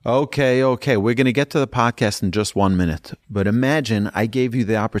Okay. We're going to get to the podcast in just 1 minute. But imagine I gave you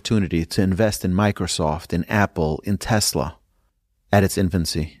the opportunity to invest in Microsoft, in Apple, in Tesla at its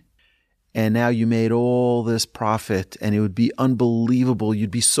infancy. And now you made all this profit, and it would be unbelievable.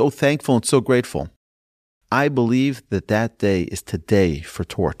 You'd be so thankful and so grateful. I believe that day is today for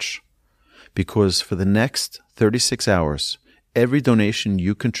Torch. Because for the next 36 hours, every donation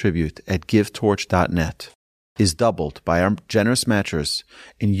you contribute at givetorch.net is doubled by our generous matchers,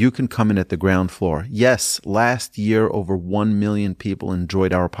 and you can come in at the ground floor. Yes, last year over 1 million people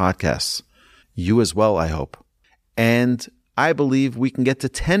enjoyed our podcasts. You as well, I hope. And I believe we can get to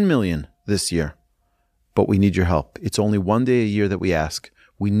 10 million this year. But we need your help. It's only 1 day a year that we ask.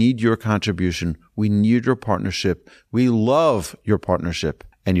 We need your contribution. We need your partnership. We love your partnership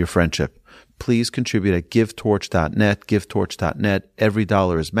and your friendship. Please contribute at givetorch.net, givetorch.net. Every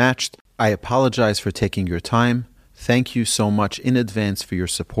dollar is matched. I apologize for taking your time. Thank you so much in advance for your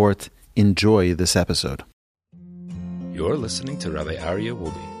support. Enjoy this episode. You're listening to Rabbi Aryeh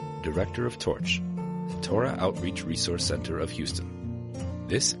Wolbe, Director of Torch, the Torah Outreach Resource Center of Houston.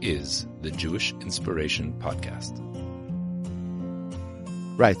 This is the Jewish Inspiration Podcast.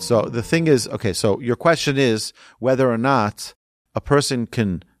 Right. So the thing is, so your question is whether or not a person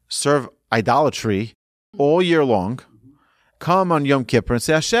can serve idolatry all year long, come on Yom Kippur and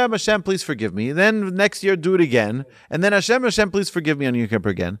say, Hashem, please forgive me. Then next year, do it again. And then Hashem, please forgive me on Yom Kippur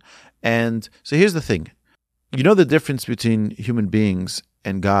again. And so here's the thing. You know the difference between human beings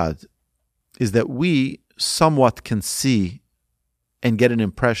and God is that we somewhat can see and get an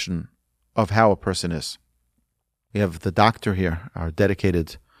impression of how a person is. We have the doctor here, our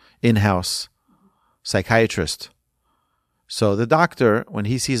dedicated in-house psychiatrist. So the doctor, when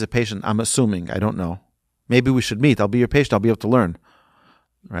he sees a patient, I'm assuming, I don't know, maybe we should meet. I'll be your patient. I'll be able to learn.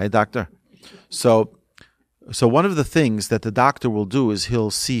 Right, doctor? So one of the things that the doctor will do is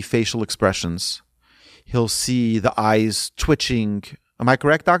he'll see facial expressions. He'll see the eyes twitching. Am I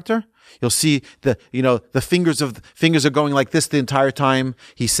correct, doctor? You'll see the fingers are going like this the entire time.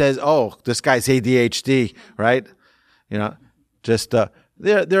 He says, "Oh, this guy's ADHD," right?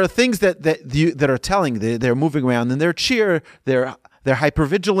 There are things that are telling. They're moving around in their chair. They're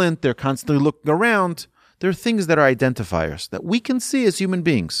hypervigilant. They're constantly looking around. There are things that are identifiers that we can see as human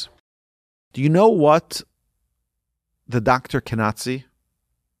beings. Do you know what the doctor cannot see?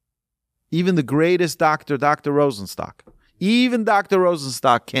 Even the greatest doctor, Dr. Rosenstock, even Dr.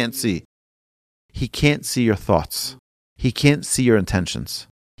 Rosenstock can't see. He can't see your thoughts. He can't see your intentions.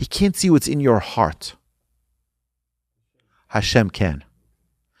 He can't see what's in your heart. Hashem can.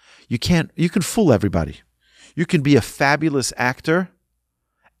 You can fool everybody. You can be a fabulous actor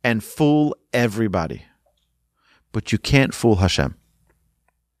and fool everybody. But you can't fool Hashem.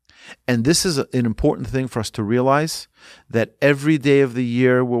 And this is an important thing for us to realize, that every day of the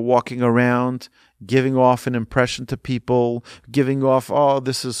year we're walking around giving off an impression to people, giving off, oh,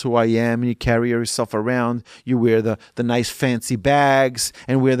 this is who I am, and you carry yourself around. You wear the nice fancy bags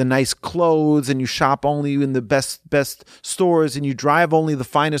and wear the nice clothes, and you shop only in the best stores, and you drive only the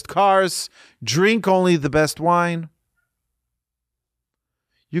finest cars, drink only the best wine.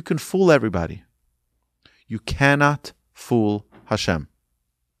 You can fool everybody. You cannot fool Hashem.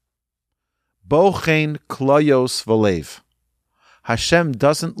 Bochein kloyos v'lev. Hashem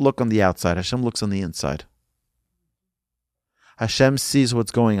doesn't look on the outside. Hashem looks on the inside. Hashem sees what's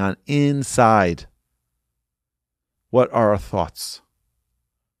going on inside. What are our thoughts?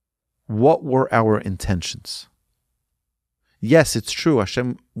 What were our intentions? Yes, it's true.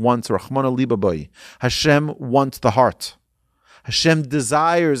 Hashem wants Rachmana liba boi. Hashem wants the heart. Hashem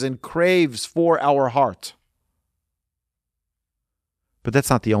desires and craves for our heart. But that's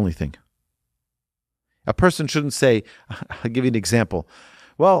not the only thing. A person shouldn't say, I'll give you an example.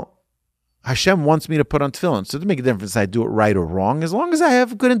 Well, Hashem wants me to put on tefillin, so it doesn't make a difference if I do it right or wrong, as long as I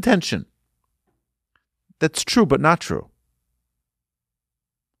have good intention. That's true, but not true.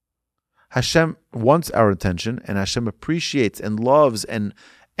 Hashem wants our attention, and Hashem appreciates and loves, and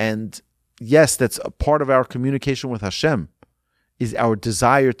yes, that's a part of our communication with Hashem, is our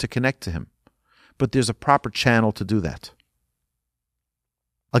desire to connect to Him. But there's a proper channel to do that.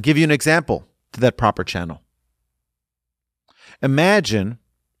 I'll give you an example to that proper channel. Imagine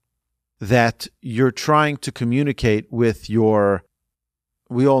that you're trying to communicate with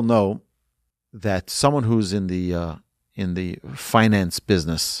we all know that someone who's in the finance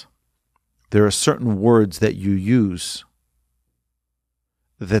business, there are certain words that you use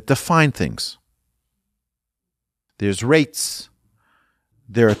that define things. There's rates,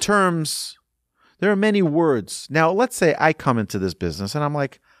 there are terms, there are many words. Now, let's say I come into this business and I'm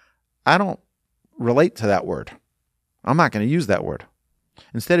like, I don't relate to that word. I'm not going to use that word.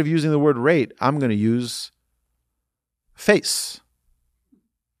 Instead of using the word rate, I'm going to use face.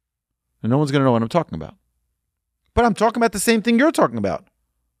 And no one's going to know what I'm talking about. But I'm talking about the same thing you're talking about.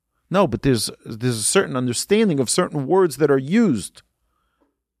 No, but there's a certain understanding of certain words that are used.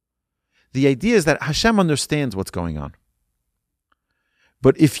 The idea is that Hashem understands what's going on.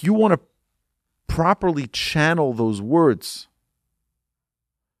 But if you want to properly channel those words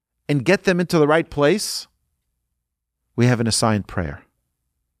and get them into the right place, we have an assigned prayer.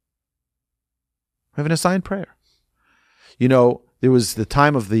 We have an assigned prayer. You know, there was the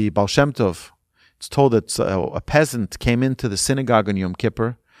time of the Baal Shem Tov. It's told that a peasant came into the synagogue on Yom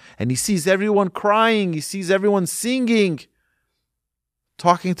Kippur, and he sees everyone crying, he sees everyone singing,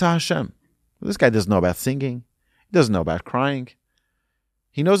 talking to Hashem. This guy doesn't know about singing. He doesn't know about crying.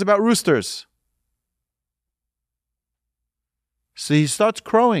 He knows about roosters. So he starts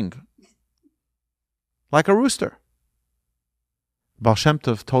crowing like a rooster. Baal Shem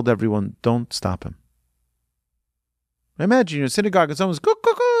Tov told everyone, don't stop him. Imagine you're in a synagogue and someone's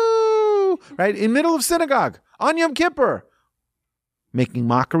cuckoo, right? In the middle of synagogue, on Yom Kippur, making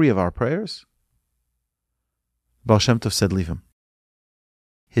mockery of our prayers. Baal Shem Tov said, leave him.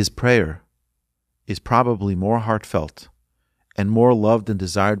 His prayer is probably more heartfelt and more loved and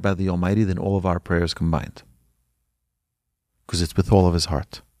desired by the Almighty than all of our prayers combined. Because it's with all of his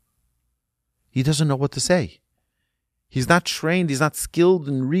heart. He doesn't know what to say. He's not trained, he's not skilled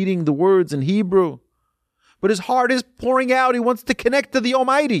in reading the words in Hebrew. But his heart is pouring out. He wants to connect to the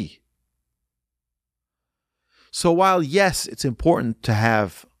Almighty. So while, yes, it's important to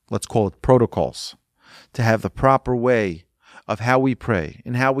have, let's call it protocols, to have the proper way of how we pray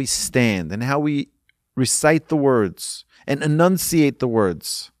and how we stand and how we recite the words and enunciate the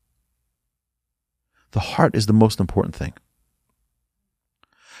words, the heart is the most important thing.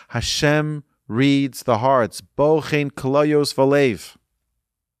 Hashem reads the hearts. Bochen kolayos v'lev.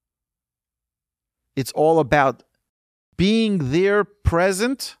 It's all about being there,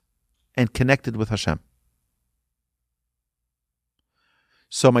 present, and connected with Hashem.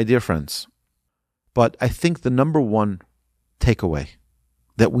 So, my dear friends, but I think the number one takeaway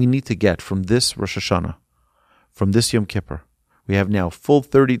that we need to get from this Rosh Hashanah, from this Yom Kippur, we have now full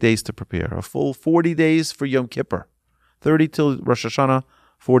 30 days to prepare, a full 40 days for Yom Kippur, 30 till Rosh Hashanah,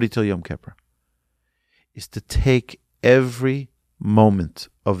 40 till Yom Kippur, is to take every moment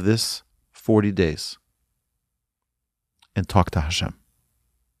of this 40 days and talk to Hashem.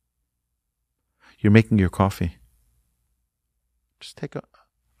 You're making your coffee. Just take a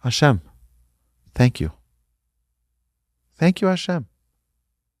Hashem. Thank you. Thank you, Hashem.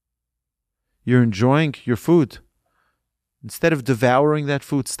 You're enjoying your food. Instead of devouring that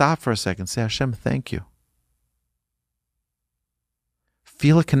food, stop for a second. Say, Hashem, thank you.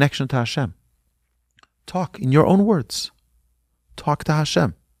 Feel a connection to Hashem. Talk in your own words. Talk to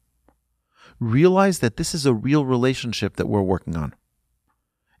Hashem. Realize that this is a real relationship that we're working on.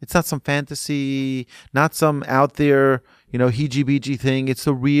 It's not some fantasy, not some out there, heejee-beejee thing. It's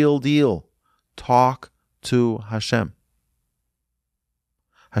the real deal. Talk to Hashem.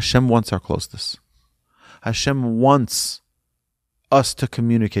 Hashem wants our closeness. Hashem wants us to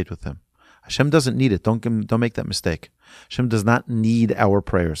communicate with Him. Hashem doesn't need it. Don't make that mistake. Hashem does not need our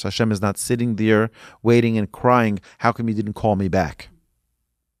prayers. Hashem is not sitting there waiting and crying, how come you didn't call me back?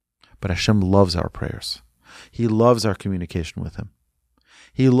 But Hashem loves our prayers. He loves our communication with Him.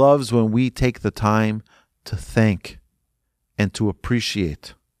 He loves when we take the time to thank and to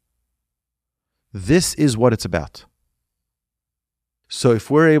appreciate. This is what it's about. So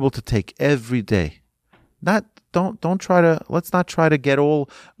if we're able to take every day, let's not try to get all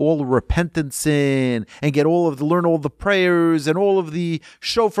repentance in and learn all the prayers and all of the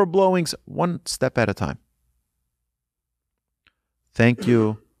shofar blowings, one step at a time. Thank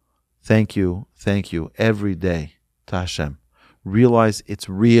you, thank you, thank you every day to Hashem. Realize it's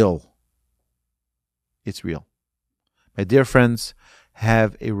real. It's real. My dear friends,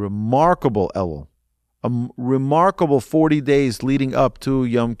 have a remarkable Elul, a remarkable 40 days leading up to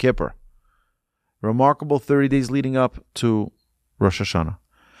Yom Kippur. Remarkable 30 days leading up to Rosh Hashanah.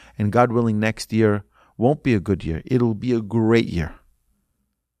 And God willing, next year won't be a good year. It'll be a great year.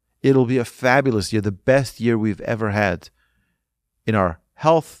 It'll be a fabulous year, the best year we've ever had in our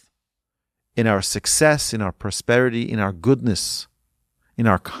health, in our success, in our prosperity, in our goodness, in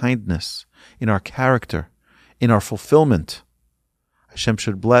our kindness, in our character, in our fulfillment. Hashem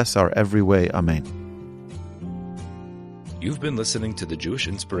should bless our every way. Amen. You've been listening to the Jewish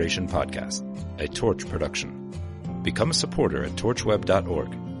Inspiration Podcast, a Torch production. Become a supporter at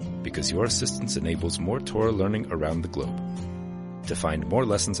torchweb.org because your assistance enables more Torah learning around the globe. To find more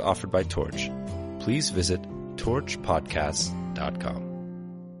lessons offered by Torch, please visit torchpodcasts.com.